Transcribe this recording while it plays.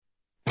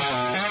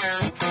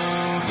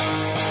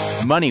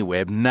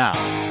MoneyWeb now.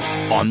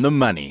 On the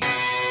money.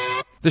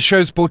 The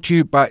show's brought to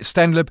you by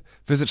Stanlib.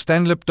 Visit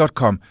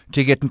stanlib.com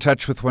to get in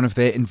touch with one of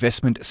their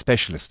investment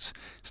specialists.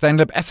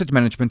 Stanlib Asset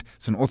Management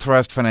is an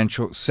authorized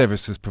financial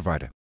services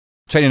provider.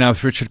 Chatting now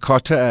with Richard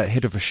Carter,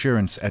 Head of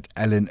Assurance at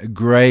Allan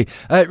Gray.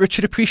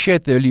 Richard,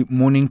 appreciate the early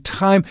morning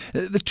time.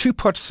 The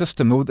two-part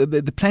system, or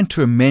the plan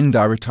to amend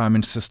our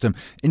retirement system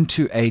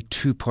into a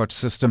two-part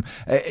system.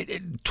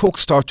 Talk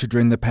started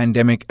during the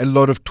pandemic, a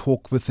lot of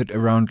talk with it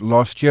around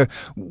last year.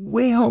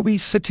 Where are we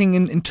sitting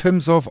in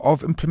terms of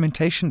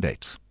implementation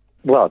dates?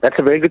 Well, that's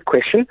a very good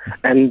question,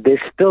 and there's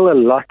still a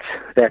lot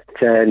that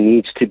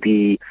needs to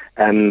be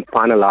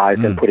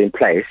finalized and put in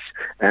place.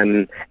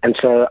 And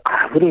so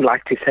I wouldn't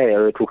like to say,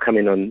 it will come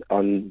in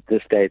on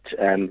this date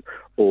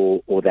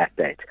or that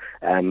date.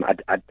 I'm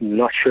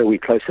not sure we're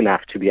close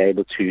enough to be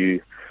able to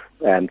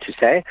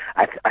say.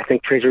 I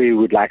think Treasury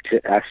would like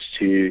us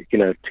to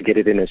get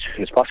it in as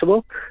soon as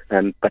possible,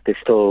 but there's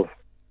still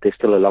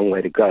a long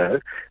way to go.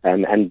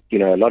 And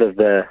a lot of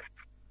the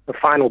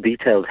final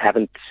details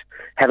haven't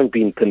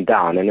been pinned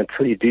down, and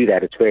until you do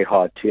that, it's very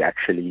hard to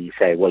actually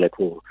say, well, it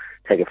will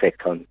take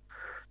effect on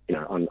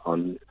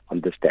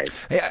this date.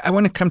 I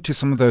want to come to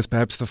some of those,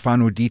 perhaps the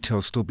final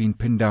details still being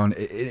pinned down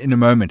in a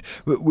moment.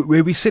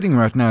 Where we're sitting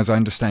right now, as I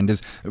understand,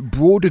 is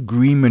broad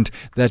agreement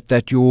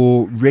that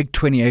your Reg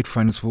 28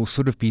 funds will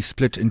sort of be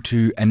split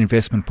into an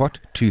investment pot,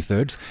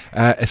 2/3,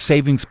 a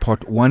savings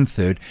pot,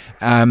 1/3,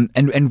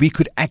 and we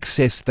could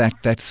access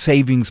that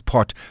savings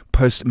pot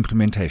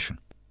post-implementation.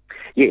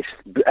 Yes,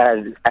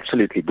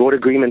 absolutely. Broad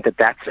agreement that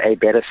that's a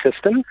better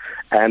system,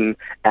 and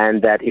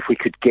that if we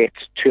could get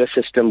to a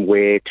system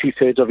where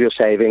 2/3 of your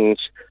savings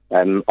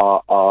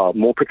are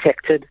more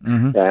protected,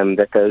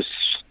 that those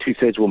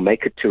 2/3 will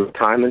make it to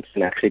retirement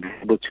and actually be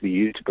able to be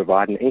used to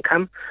provide an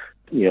income.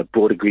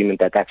 Broad agreement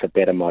that that's a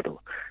better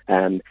model,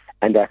 and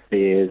that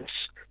there's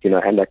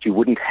and that you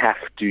wouldn't have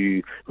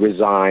to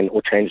resign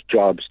or change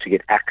jobs to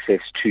get access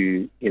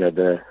to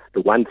the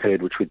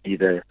 1/3, which would be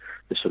the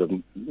sort of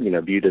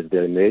viewed as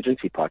the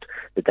emergency pot,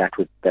 that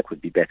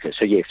would be better.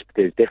 So yes,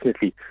 there's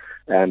definitely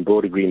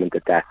broad agreement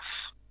that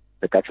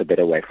that's a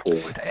better way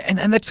forward.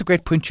 And that's a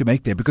great point you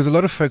make there, because a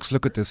lot of folks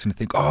look at this and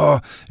think,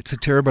 it's a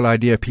terrible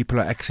idea. People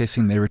are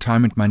accessing their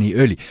retirement money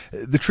early.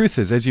 The truth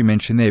is, as you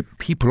mentioned there,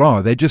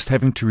 they're just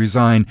having to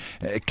resign,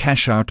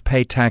 cash out,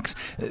 pay tax.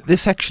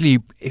 This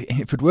actually,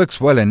 if it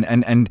works well,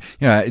 and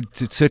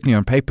it's certainly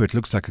on paper, it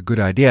looks like a good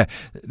idea.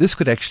 This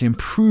could actually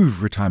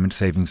improve retirement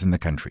savings in the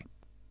country.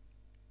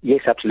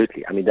 Yes,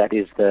 absolutely. I mean, that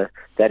is the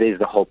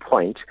whole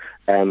point.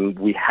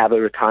 We have a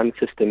retirement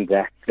system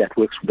that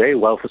works very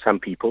well for some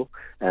people.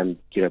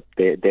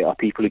 There are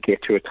people who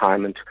get to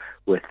retirement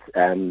with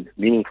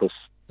meaningful.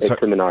 It's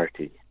a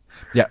minority.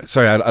 Yeah,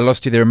 sorry, I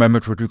lost you there a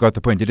moment, but we got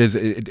the point. It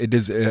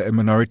is a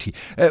minority.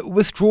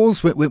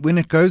 Withdrawals, when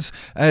it goes,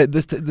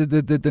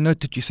 the note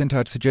that you sent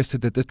out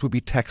suggested that this will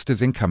be taxed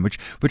as income,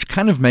 which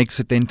kind of makes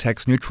it then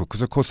tax neutral,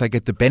 because of course I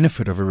get the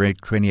benefit of a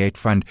Reg 28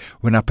 fund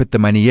when I put the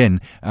money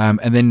in,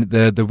 and then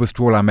the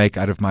withdrawal I make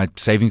out of my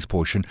savings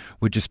portion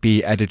would just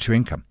be added to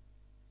income.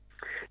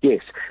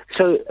 Yes.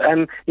 So,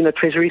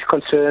 Treasury's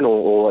concern,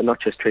 or not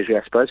just Treasury,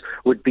 I suppose,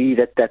 would be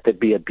that there'd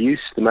be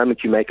abuse. The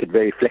moment you make it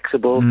very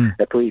flexible,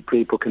 that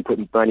people can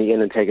put money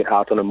in and take it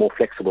out on a more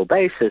flexible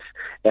basis.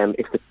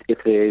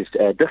 If there's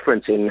a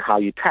difference in how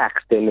you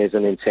tax, then there's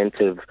an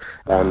incentive,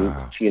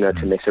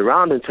 to mess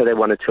around, and so they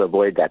wanted to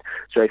avoid that.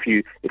 So if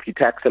you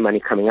tax the money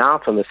coming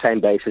out on the same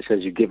basis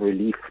as you give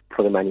relief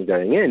for the money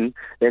going in,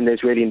 then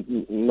there's really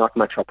not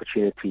much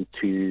opportunity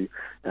to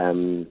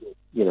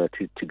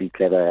to be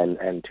clever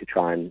and to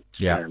try and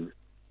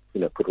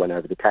put one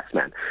over the tax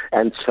man.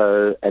 And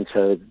so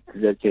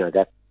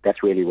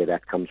that's really where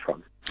that comes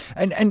from.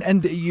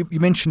 And you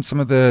mentioned some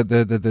of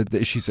the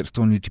issues that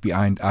still need to be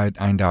ironed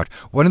out.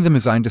 One of them,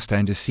 as I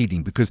understand, is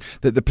seeding, because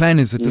the plan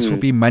is that this will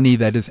be money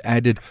that is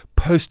added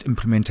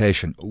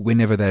post-implementation,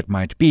 whenever that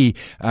might be.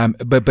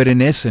 But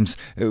in essence,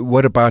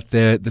 what about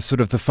the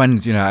sort of the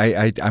funds?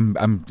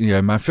 I'm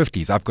in my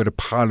 50s. I've got a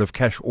pile of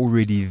cash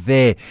already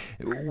there.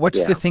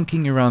 What's the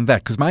thinking around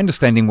that? Because my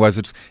understanding was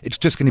it's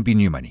just going to be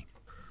new money.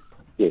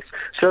 Yes.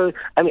 So,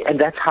 and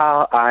that's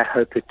how I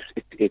hope it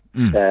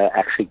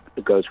actually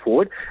goes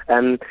forward.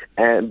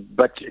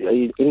 But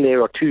in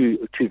there are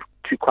two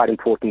quite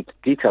important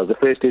details. The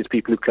first is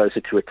people who are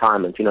closer to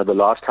retirement. The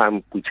last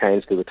time we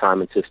changed the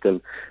retirement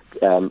system,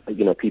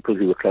 people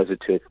who were closer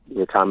to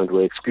retirement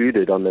were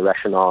excluded on the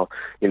rationale,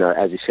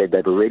 as you said,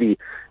 they've already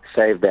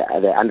saved,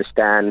 they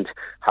understand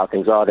how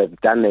things are, they've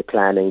done their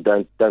planning,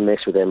 don't mess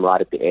with them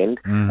right at the end.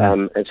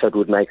 And so it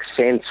would make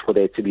sense for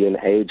there to be an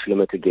age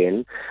limit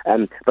again.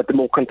 But the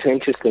more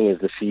contentious thing is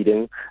the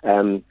seeding,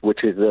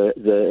 which is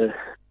the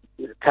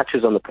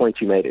touches on the point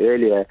you made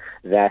earlier,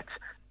 that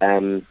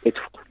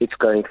it's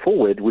going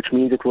forward, which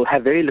means it will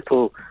have very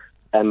little,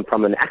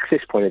 from an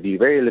access point of view,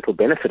 very little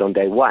benefit on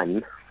day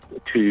one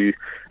to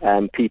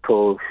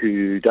people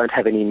who don't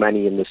have any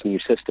money in this new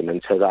system.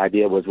 And so the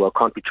idea was, well,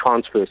 can't we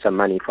transfer some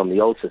money from the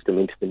old system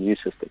into the new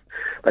system?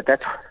 But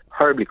that's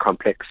horribly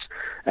complex.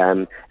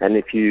 And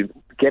if you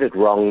get it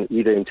wrong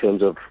either in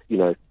terms of,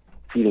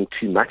 feeding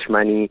too much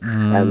money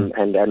and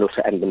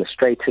also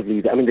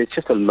administratively. I mean, there's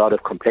just a lot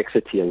of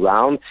complexity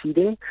around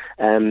seeding.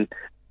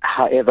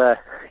 However,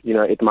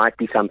 it might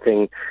be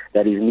something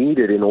that is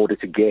needed in order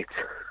to get,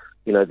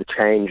 the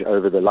change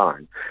over the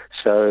line.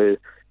 So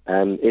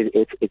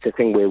it's a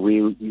thing where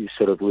we're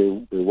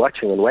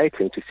watching and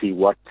waiting to see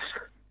what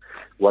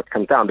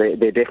comes down. There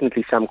are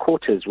definitely some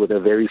quarters with a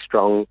very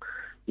strong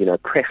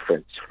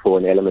preference for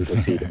an element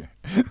of seeding.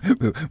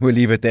 We'll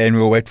leave it there and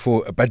we'll wait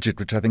for a budget,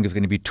 which I think is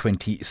going to be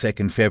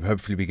 22nd Feb.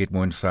 Hopefully we get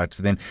more insights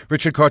then.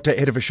 Richard Carter,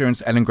 Head of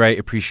Assurance, Alan Gray,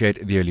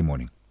 appreciate the early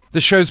morning. The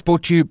show's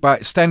brought to you by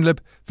Stanlib.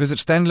 Visit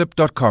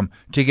stanlib.com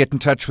to get in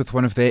touch with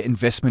one of their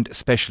investment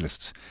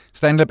specialists.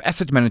 Stanlib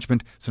Asset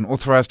Management is an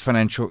authorized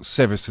financial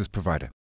services provider.